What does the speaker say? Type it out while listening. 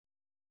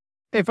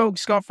Hey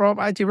folks, Scott from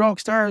IT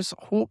Rockstars.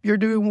 Hope you're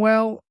doing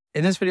well.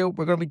 In this video,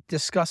 we're going to be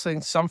discussing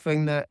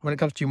something that when it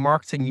comes to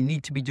marketing, you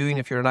need to be doing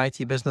if you're an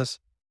IT business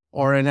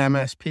or an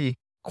MSP.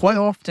 Quite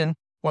often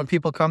when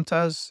people come to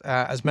us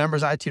as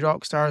members of IT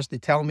Rockstars, they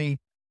tell me,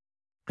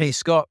 hey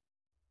Scott,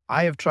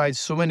 I have tried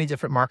so many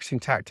different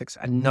marketing tactics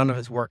and none of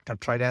it's worked. I've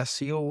tried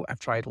SEO, I've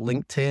tried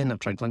LinkedIn, I've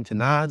tried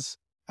LinkedIn ads,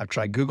 I've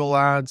tried Google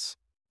ads,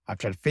 I've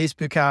tried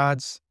Facebook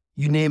ads,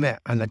 you name it.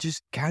 And I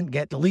just can't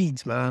get the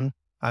leads, man.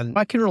 And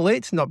I can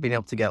relate to not being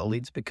able to get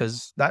leads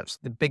because that's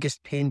the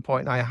biggest pain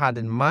point I had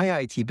in my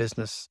IT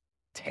business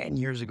 10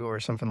 years ago or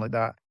something like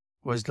that,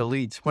 was the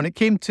leads. When it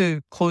came to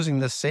closing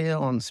the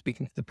sale and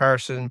speaking to the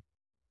person,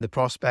 the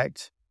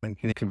prospect, and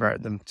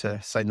convert them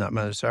to sign that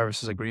managed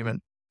services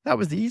agreement, that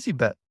was the easy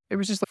bit. It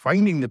was just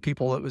finding the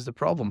people that was the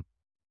problem.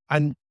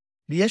 And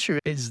the issue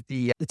is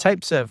the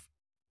types of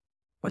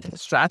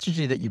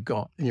strategy that you've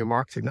got in your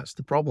marketing. That's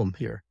the problem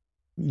here.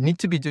 You need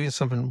to be doing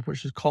something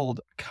which is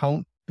called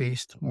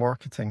account-based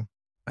marketing.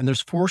 And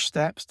there's 4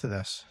 steps to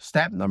this.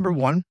 Step number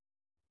 1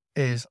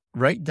 is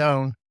write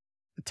down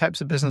the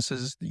types of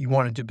businesses that you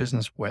want to do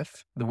business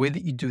with. The way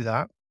that you do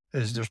that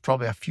is there's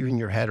probably a few in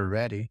your head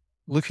already.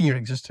 Look at your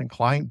existing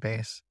client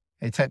base,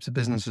 the types of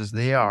businesses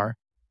they are,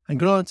 and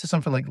go on to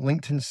something like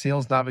LinkedIn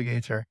Sales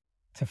Navigator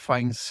to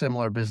find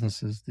similar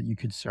businesses that you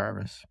could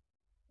service.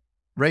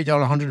 Write down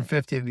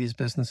 150 of these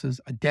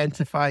businesses,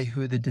 identify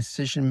who the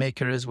decision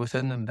maker is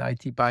within them, the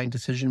IT buying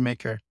decision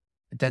maker,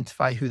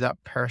 identify who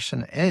that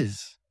person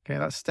is. Okay,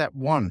 that's step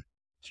 1.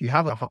 So you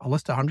have a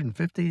list of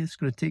 150. It's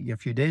going to take you a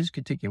few days,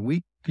 could take you a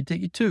week, could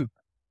take you 2.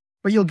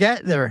 But you'll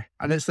get there.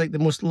 And it's like the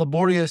most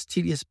laborious,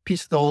 tedious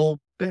piece of the whole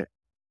bit.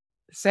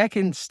 The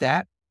second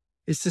step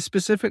is to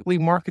specifically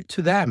market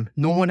to them,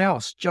 no one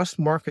else, just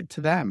market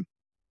to them.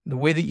 The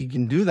way that you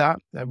can do that,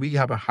 we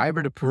have a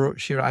hybrid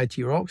approach here at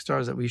IT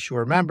Rockstars that we show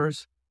our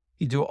members.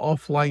 You do it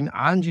offline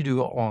and you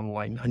do it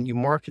online, and you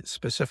market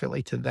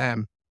specifically to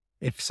them.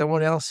 If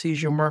someone else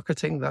sees your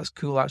marketing, that's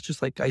cool. That's just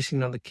like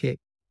icing on the cake.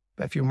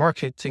 But if you're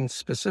marketing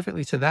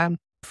specifically to them,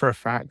 for a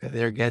fact that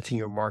they're getting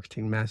your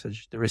marketing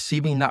message, they're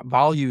receiving that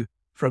value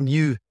from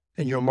you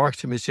in your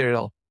marketing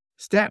material.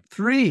 Step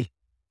 3,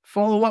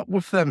 follow up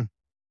with them.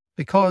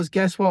 Because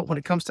guess what? When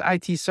it comes to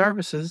IT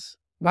services,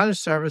 managed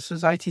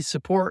services, IT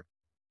support,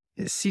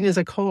 it's seen as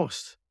a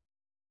cost.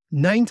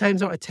 9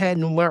 times out of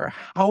 10, no matter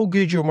how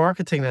good your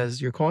marketing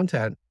is, your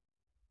content,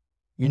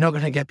 you're not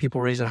going to get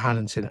people raising a hand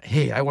and saying,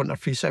 hey, I want a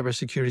free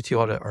cybersecurity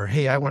audit, or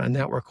hey, I want a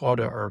network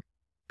audit or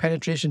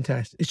penetration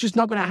test. It's just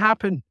not going to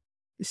happen.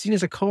 It's seen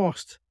as a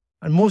cost.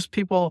 And most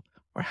people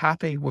are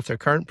happy with their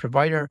current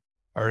provider,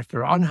 or if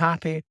they're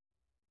unhappy,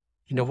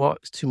 you know what?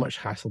 It's too much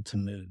hassle to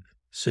move.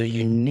 So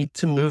you need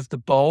to move the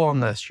ball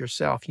on this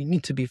yourself. You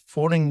need to be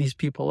phoning these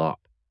people up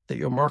that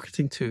you're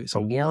marketing to. It's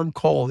a warm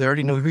call. They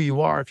already know who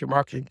you are if you're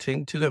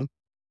marketing to them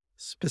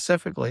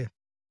specifically.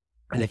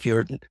 And if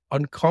you're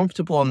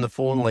uncomfortable on the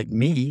phone like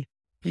me,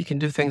 you can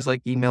do things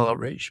like email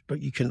outreach,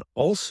 but you can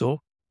also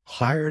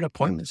hire an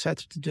appointment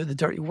setter to do the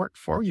dirty work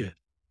for you.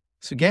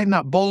 So getting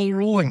that ball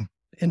rolling,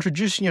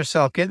 introducing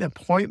yourself, getting an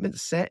appointment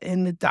set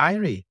in the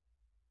diary.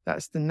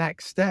 That's the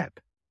next step.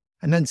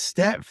 And then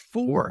step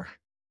 4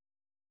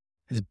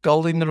 is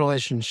building the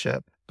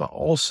relationship, but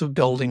also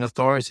building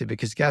authority,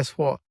 because guess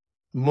what?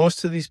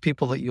 Most of these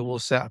people that you will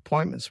set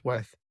appointments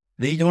with,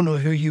 they don't know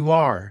who you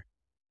are.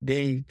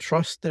 They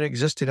trust their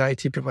existing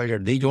IT provider.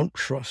 They don't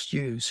trust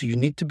you. So you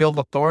need to build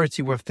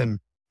authority with them.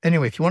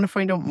 Anyway, if you want to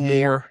find out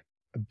more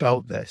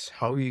about this,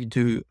 how you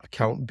do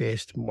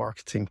account-based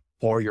marketing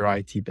for your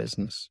IT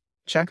business,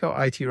 check out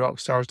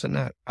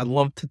itrockstars.net. I'd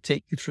love to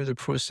take you through the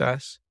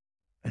process.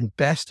 And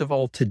best of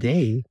all,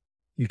 today,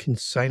 you can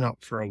sign up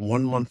for a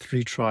 1-month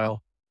free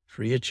trial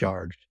free of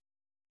charge.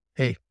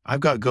 Hey, I've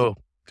got to go.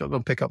 Got to go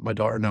pick up my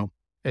daughter now.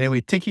 Anyway,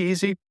 take it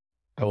easy.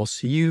 I will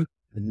see you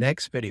in the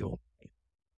next video.